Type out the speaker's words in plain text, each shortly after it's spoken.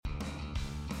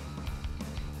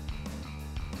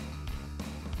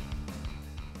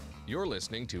You're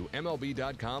listening to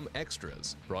MLB.com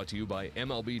Extras, brought to you by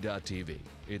MLB.tv.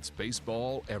 It's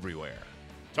baseball everywhere.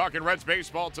 Talking Reds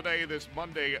baseball today, this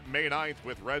Monday, May 9th,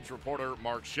 with Reds reporter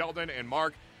Mark Sheldon. And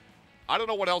Mark, I don't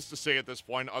know what else to say at this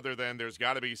point other than there's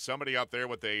got to be somebody out there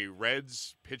with a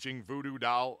Reds pitching voodoo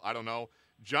doll. I don't know.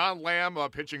 John Lamb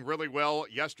pitching really well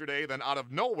yesterday, then out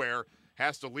of nowhere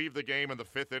has to leave the game in the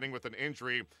fifth inning with an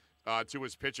injury to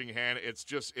his pitching hand.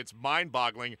 It's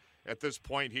mind-boggling at this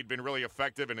point. He'd been really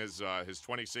effective in his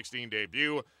 2016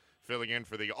 debut, filling in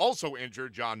for the also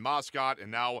injured John Moscott,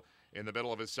 and now in the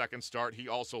middle of his second start, he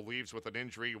also leaves with an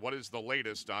injury. What is the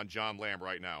latest on John Lamb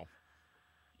right now?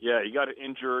 Yeah, he got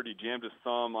injured. He jammed his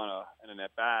thumb on an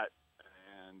at-bat,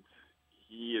 and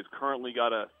he has currently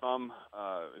got a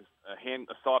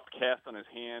soft cast on his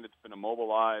hand. It's been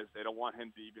immobilized. They don't want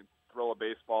him to even throw a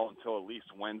baseball until at least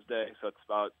Wednesday, so it's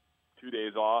about 2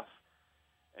 days off,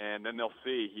 and then they'll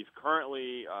see. He's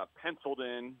currently penciled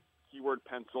in, keyword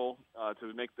pencil,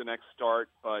 to make the next start,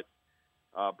 but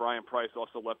Brian Price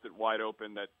also left it wide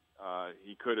open that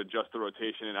he could adjust the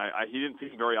rotation, and he didn't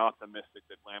seem very optimistic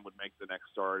that Lamb would make the next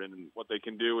start. And what they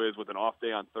can do is, with an off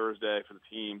day on Thursday for the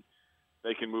team,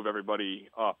 they can move everybody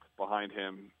up behind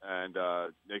him, and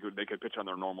they could pitch on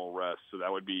their normal rest. So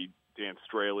that would be Dan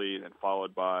Straley, and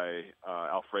followed by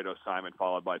Alfredo Simon,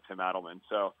 followed by Tim Adelman.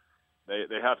 So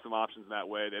they have some options in that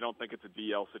way. They don't think it's a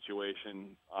DL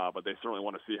situation, but they certainly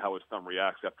want to see how his thumb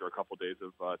reacts after a couple of days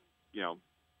of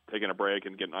taking a break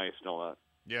and getting ice and all that.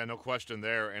 Yeah, no question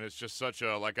there. And it's just such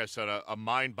a, like I said, a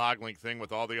mind-boggling thing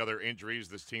with all the other injuries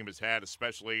this team has had,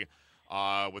 especially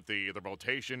with the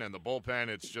rotation and the bullpen.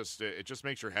 It just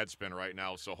makes your head spin right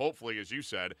now. So hopefully, as you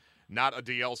said, not a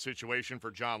DL situation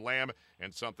for John Lamb,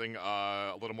 and something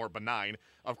a little more benign.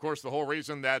 Of course, the whole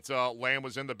reason that Lamb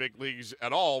was in the big leagues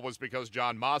at all was because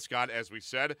John Moscott, as we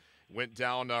said, went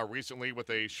down recently with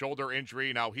a shoulder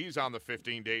injury. Now he's on the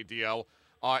 15-day DL.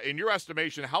 In your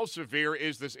estimation, how severe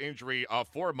is this injury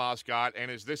for Moscott,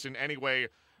 and is this in any way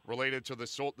related to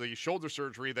the shoulder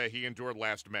surgery that he endured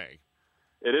last May?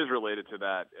 It is related to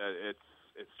that.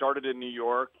 It started in New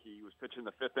York. He was pitching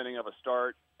the fifth inning of a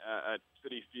start at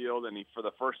Citi Field, and for the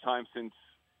first time since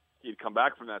he'd come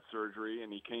back from that surgery,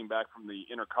 and he came back from the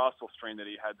intercostal strain that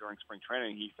he had during spring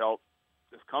training, he felt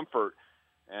discomfort.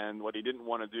 And what he didn't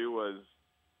want to do was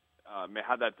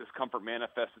have that discomfort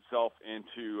manifest itself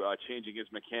into changing his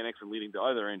mechanics and leading to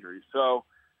other injuries. So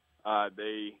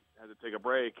they had to take a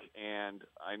break, and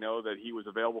I know that he was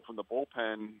available from the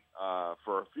bullpen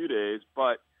for a few days,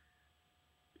 but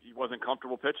he wasn't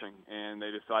comfortable pitching, and they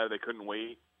decided they couldn't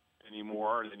wait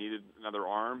anymore, and they needed another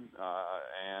arm,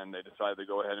 and they decided to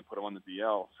go ahead and put him on the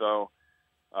DL. So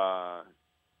I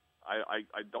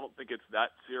don't think it's that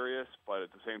serious, but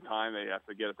at the same time, they have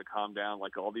to get it to calm down.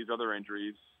 Like all these other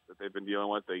injuries that they've been dealing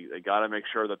with, they got to make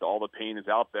sure that all the pain is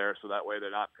out there, so that way they're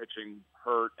not pitching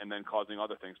hurt and then causing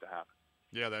other things to happen.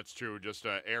 Yeah, that's true. Just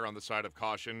err on the side of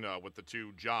caution with the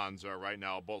two Johns right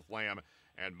now, both Lamb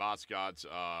and Moscott's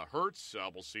hurts.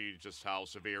 We'll see just how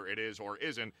severe it is or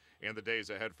isn't in the days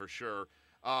ahead for sure.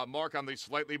 Mark, on the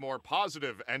slightly more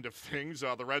positive end of things,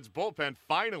 the Reds bullpen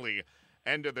finally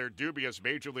ended their dubious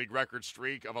Major League record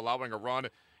streak of allowing a run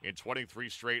in 23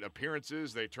 straight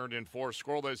appearances. They turned in 4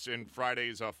 scoreless in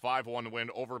Friday's 5-1 win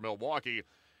over Milwaukee.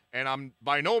 And I'm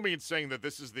by no means saying that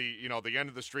this is the end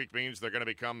of the streak means they're going to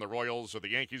become the Royals or the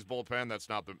Yankees bullpen. That's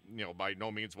not by no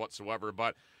means whatsoever.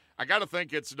 But I got to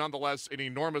think it's nonetheless an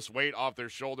enormous weight off their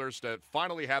shoulders to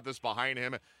finally have this behind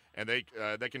him, and they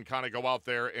can kind of go out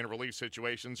there in relief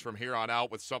situations from here on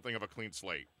out with something of a clean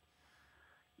slate.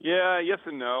 Yeah, yes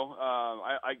and no.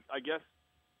 I guess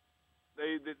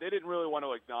they didn't really want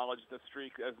to acknowledge the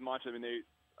streak as much. I mean, they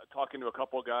talking to a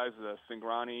couple of guys,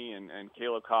 Cingrani and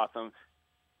Caleb Cotham.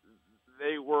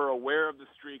 They were aware of the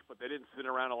streak, but they didn't sit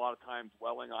around a lot of time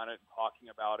dwelling on it and talking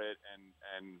about it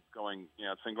and going,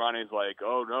 Cingrani's like,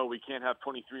 oh, no, we can't have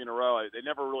 23 in a row. They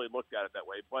never really looked at it that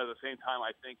way. But at the same time,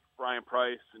 I think Brian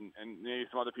Price and maybe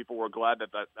some other people were glad that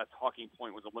talking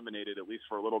point was eliminated, at least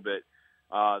for a little bit.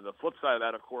 The flip side of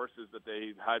that, of course, is that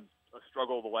they had a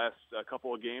struggle the last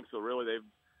couple of games. So really they've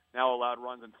now allowed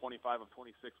runs in 25 of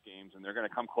 26 games, and they're going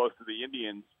to come close to the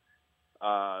Indians.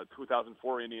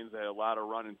 2004 Indians, they allowed a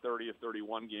run in 30 of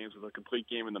 31 games with a complete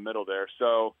game in the middle there.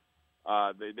 So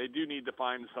they do need to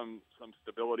find some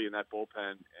stability in that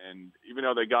bullpen. And even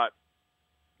though they got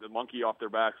the monkey off their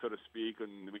back, so to speak,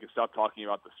 and we can stop talking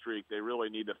about the streak, they really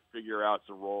need to figure out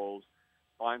some roles,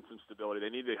 find some stability. They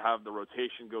need to have the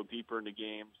rotation go deeper into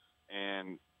games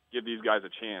and give these guys a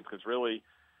chance, because really,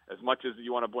 as much as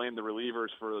you want to blame the relievers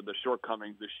for the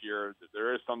shortcomings this year,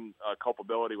 there is some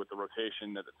culpability with the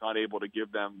rotation that it's not able to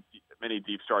give them many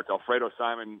deep starts. Alfredo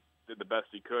Simon did the best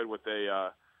he could with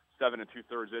a 7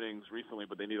 2/3 innings recently,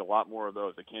 but they need a lot more of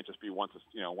those. It can't just be once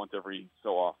every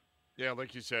so often. Yeah,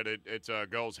 like you said, it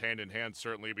goes hand in hand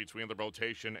certainly between the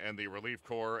rotation and the relief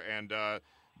corps. And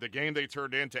the game they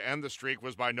turned in to end the streak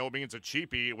was by no means a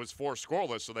cheapie. It was 4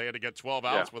 scoreless, so they had to get 12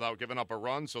 outs without giving up a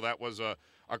run. So that was a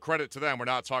credit to them. We're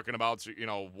not talking about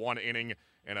 1 inning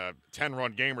in a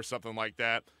 10-run game or something like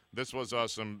that. This was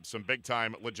some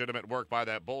big-time legitimate work by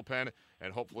that bullpen,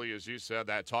 and hopefully, as you said,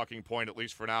 that talking point, at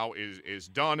least for now, is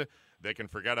done. They can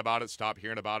forget about it, stop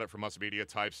hearing about it from us media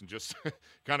types, and just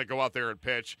kind of go out there and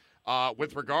pitch.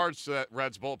 With regards to that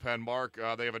Reds bullpen, Mark,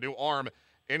 they have a new arm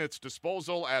in its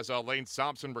disposal, as Lane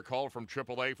Thompson recalled from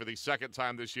AAA for the second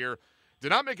time this year. Did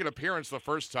not make an appearance the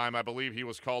first time. I believe he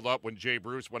was called up when Jay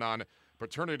Bruce went on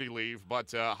paternity leave.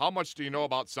 But how much do you know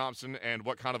about Thompson, and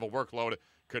what kind of a workload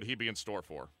could he be in store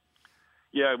for?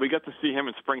 Yeah, we got to see him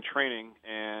in spring training,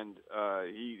 and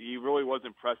he really was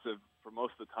impressive for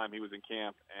most of the time he was in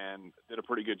camp, and did a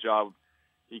pretty good job.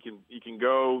 He can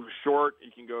go short, he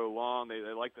can go long. They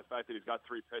like the fact that he's got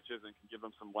 3 pitches and can give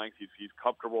them some length. He's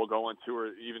comfortable going 2 or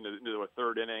even into a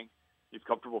third inning. He's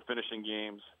comfortable finishing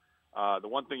games. The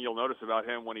one thing you'll notice about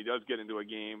him when he does get into a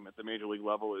game at the major league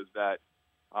level is that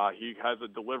he has a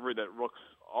delivery that looks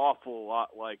awful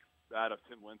lot like that of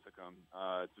Tim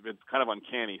Lincecum. It's kind of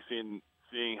uncanny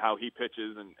seeing how he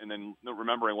pitches and then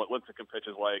remembering what Lincecum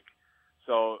pitches like.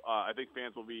 So I think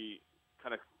fans will be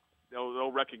kind of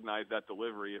they'll recognize that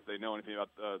delivery if they know anything about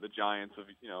the Giants of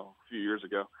a few years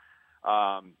ago.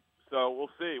 So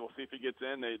we'll see. We'll see if he gets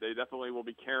in. They definitely will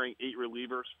be carrying 8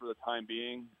 relievers for the time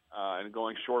being, and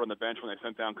going short on the bench when they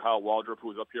sent down Kyle Waldrop, who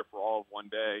was up here for all of one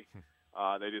day.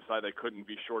 They decided they couldn't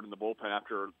be short in the bullpen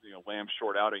after Lamb's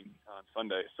short outing on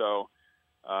Sunday. So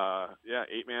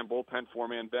 8-man bullpen,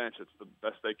 4-man bench. It's the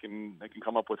best they can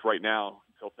come up with right now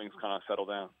until things kind of settle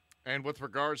down. And with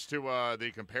regards to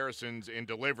the comparisons in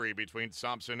delivery between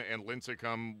Thompson and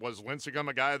Lincecum, was Lincecum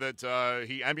a guy that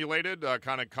he emulated,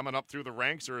 kind of coming up through the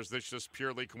ranks, or is this just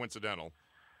purely coincidental?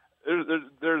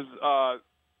 There's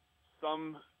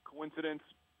some coincidence.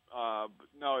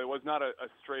 No, it was not a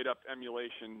straight-up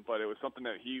emulation, but it was something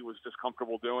that he was just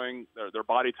comfortable doing. Their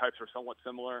body types are somewhat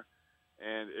similar,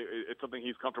 and it's something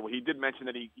he's comfortable. He did mention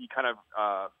that he kind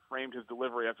of framed his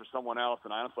delivery after someone else,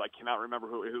 and honestly, I cannot remember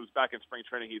who. It was back in spring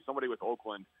training. He's somebody with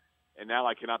Oakland, and now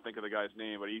I cannot think of the guy's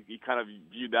name, but he kind of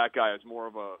viewed that guy as more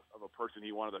of a person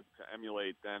he wanted to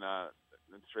emulate than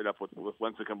straight up with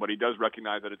Lincecum. But he does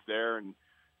recognize that it's there, and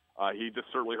he just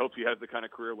certainly hopes he has the kind of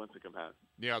career Lincecum has.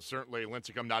 Yeah, certainly.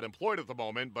 Lincecum not employed at the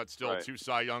moment, but still right. 2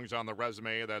 Cy Youngs on the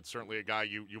resume. That's certainly a guy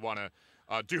you want to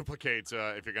duplicate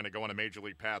if you're going to go on a major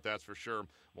league path, that's for sure.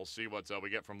 We'll see what we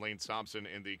get from Lane Thompson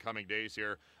in the coming days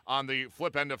here. On the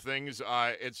flip end of things,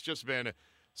 it's just been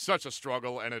such a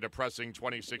struggle and a depressing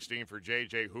 2016 for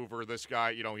J.J. Hoover. This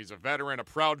guy, he's a veteran, a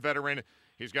proud veteran.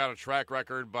 He's got a track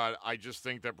record, but I just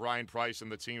think that Brian Price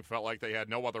and the team felt like they had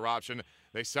no other option.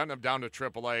 They sent him down to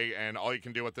AAA, and all you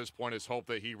can do at this point is hope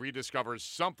that he rediscovers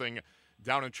something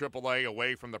down in AAA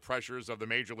away from the pressures of the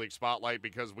major league spotlight,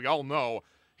 because we all know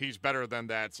he's better than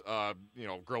that,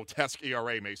 grotesque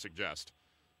ERA may suggest.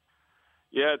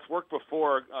 Yeah, it's worked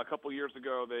before. A couple years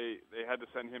ago, they had to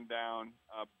send him down.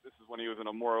 This is when he was in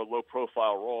a more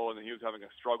low-profile role, and he was having a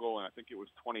struggle, and I think it was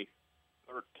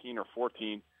 2013 or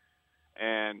 2014,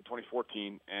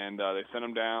 and they sent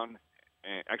him down.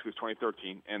 And actually, it was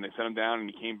 2013, and they sent him down,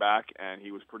 and he came back, and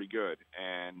he was pretty good.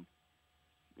 And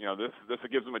this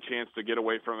gives him a chance to get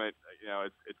away from it.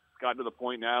 It's gotten to the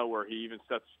point now where he even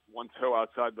sets one toe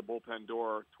outside the bullpen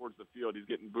door towards the field. He's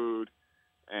getting booed,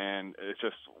 and it's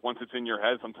just once it's in your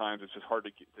head, sometimes it's just hard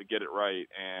to get it right.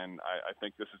 And I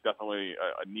think this is definitely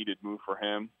a needed move for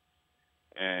him,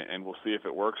 and we'll see if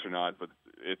it works or not. But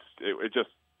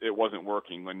it wasn't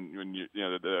working when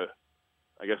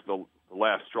I guess the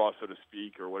last straw, so to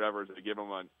speak, or whatever, is to give him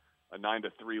a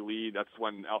 9-3 lead. That's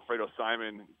when Alfredo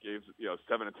Simon gave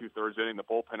 7 2/3 inning. The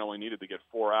bullpen only needed to get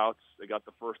 4 outs. They got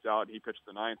the first out. He pitched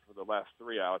the 9th for the last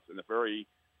 3 outs. And the very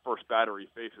first batter he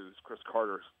faces, Chris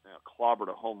Carter clobbered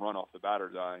a home run off the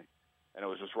batter's eye, and it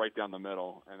was just right down the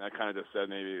middle. And that kind of just said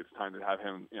maybe it's time to have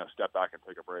him step back and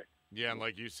take a break. Yeah, and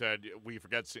like you said, we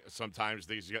forget sometimes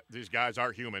these guys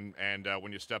are human, and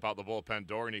when you step out the bullpen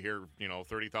door and you hear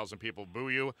 30,000 people boo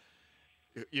you.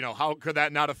 How could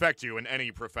that not affect you in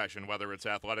any profession, whether it's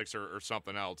athletics or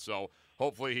something else? So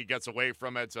hopefully he gets away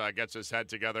from it, gets his head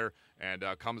together, and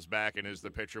comes back and is the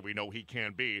pitcher we know he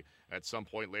can be at some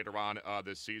point later on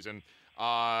this season.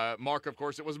 Mark, of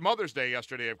course, it was Mother's Day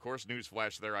yesterday, of course.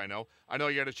 Newsflash there, I know. I know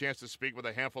you had a chance to speak with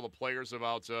a handful of players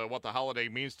about what the holiday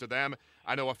means to them.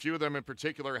 I know a few of them in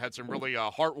particular had some really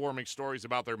heartwarming stories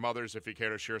about their mothers, if you care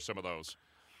to share some of those.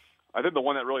 I think the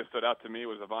one that really stood out to me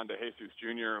was Ivan DeJesus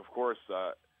Jr., of course,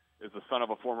 is the son of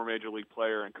a former Major League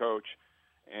player and coach.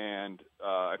 And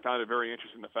I found it very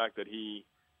interesting the fact that he,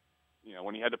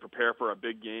 when he had to prepare for a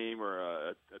big game or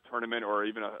a tournament or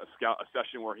even a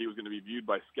session where he was going to be viewed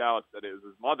by scouts, that it was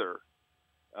his mother,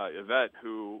 Yvette,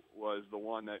 who was the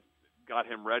one that got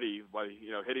him ready by,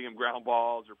 hitting him ground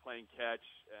balls or playing catch.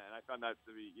 And I found that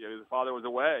to be, his father was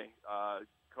away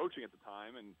coaching at the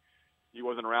time, and he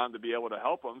wasn't around to be able to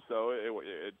help him, so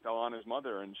it fell on his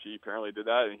mother, and she apparently did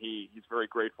that. And he's very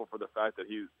grateful for the fact that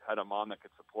he had a mom that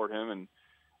could support him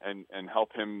and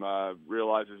help him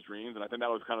realize his dreams. And I think that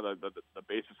was kind of the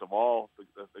basis of all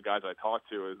the guys I talked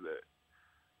to, is that,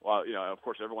 well, of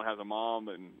course everyone has a mom,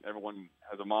 and everyone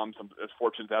has a mom is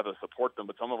fortunate to have to support them,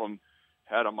 but some of them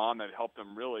had a mom that helped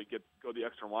them really go the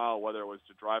extra mile, whether it was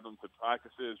to drive them to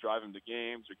practices, drive them to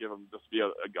games, or give them just be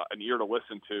an ear to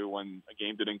listen to when a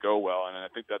game didn't go well. And I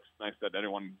think that's nice that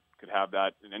anyone could have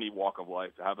that in any walk of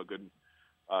life, to have a good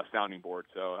sounding board.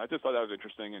 So I just thought that was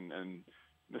interesting. And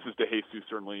Mrs. DeJesus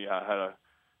certainly had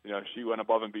she went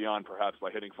above and beyond perhaps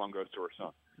by hitting fungos to her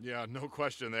son. Yeah, no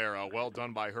question there. Well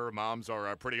done by her. Moms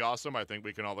are pretty awesome. I think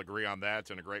we can all agree on that,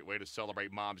 and a great way to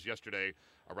celebrate moms yesterday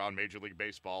around Major League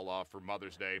Baseball for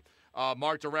Mother's Day.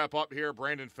 Mark, to wrap up here,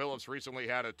 Brandon Phillips recently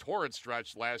had a torrid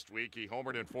stretch last week. He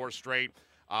homered in 4 straight,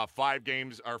 5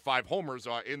 homers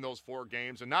in those 4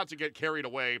 games. And not to get carried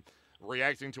away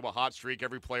reacting to a hot streak,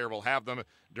 every player will have them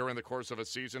during the course of a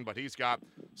season, but he's got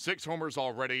 6 homers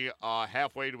already,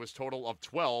 halfway to his total of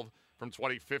 12 from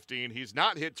 2015. He's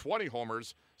not hit 20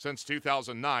 homers since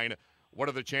 2009. What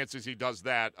are the chances he does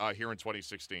that here in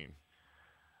 2016?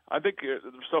 I think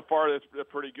so far they're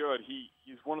pretty good.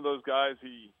 He's one of those guys.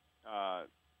 He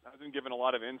hasn't given a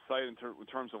lot of insight in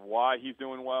terms of why he's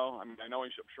doing well. I mean, I'm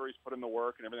sure he's put in the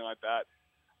work and everything like that,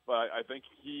 but I think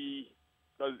he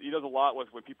does a lot with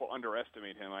when people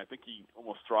underestimate him. I think he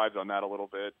almost thrives on that a little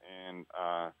bit. And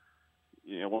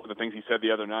one of the things he said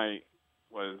the other night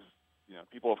was,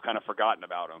 people have kind of forgotten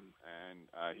about him,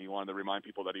 and he wanted to remind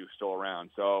people that he was still around.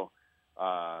 So.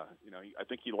 I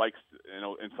think he likes,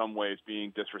 in some ways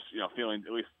being feeling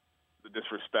at least the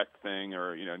disrespect thing,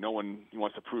 or, he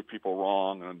wants to prove people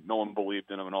wrong, and no one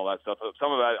believed in him and all that stuff.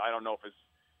 Some of that, I don't know if it's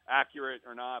accurate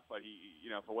or not, but he,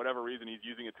 for whatever reason, he's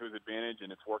using it to his advantage,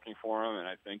 and it's working for him. And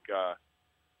I think,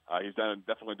 he's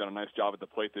definitely done a nice job at the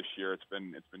plate this year. It's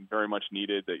been very much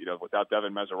needed that, without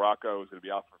Devin Mesoraco, who's going to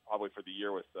be out probably for the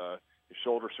year with his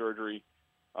shoulder surgery.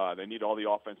 They need all the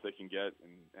offense they can get,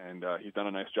 and he's done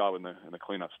a nice job in the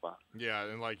cleanup spot. Yeah,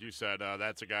 and like you said,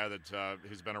 that's a guy that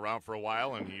he's been around for a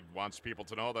while, and he wants people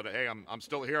to know that, hey, I'm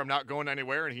still here, I'm not going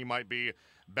anywhere, and he might be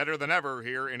better than ever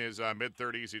here in his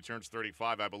mid-30s. He turns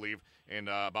 35, I believe, in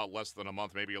about less than a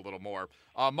month, maybe a little more.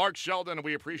 Mark Sheldon,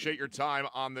 we appreciate your time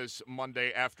on this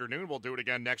Monday afternoon. We'll do it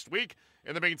again next week.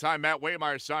 In the meantime, Matt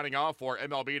Waymeyer signing off for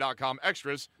MLB.com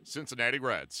Extras, Cincinnati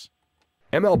Reds.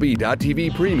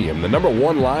 MLB.TV Premium, the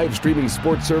 #1 live streaming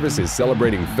sports service, is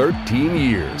celebrating 13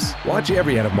 years. Watch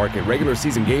every out-of-market regular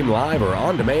season game live or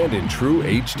on demand in true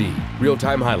HD.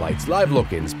 Real-time highlights, live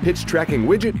look-ins, pitch tracking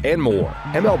widget, and more.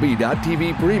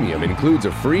 MLB.TV Premium includes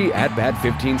a free At-Bat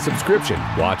 15 subscription.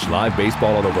 Watch live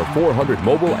baseball on over 400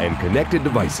 mobile and connected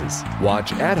devices.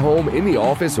 Watch at home, in the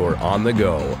office, or on the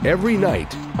go every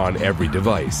night on every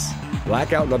device.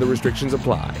 Blackout and other restrictions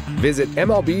apply. Visit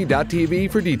MLB.TV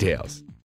for details.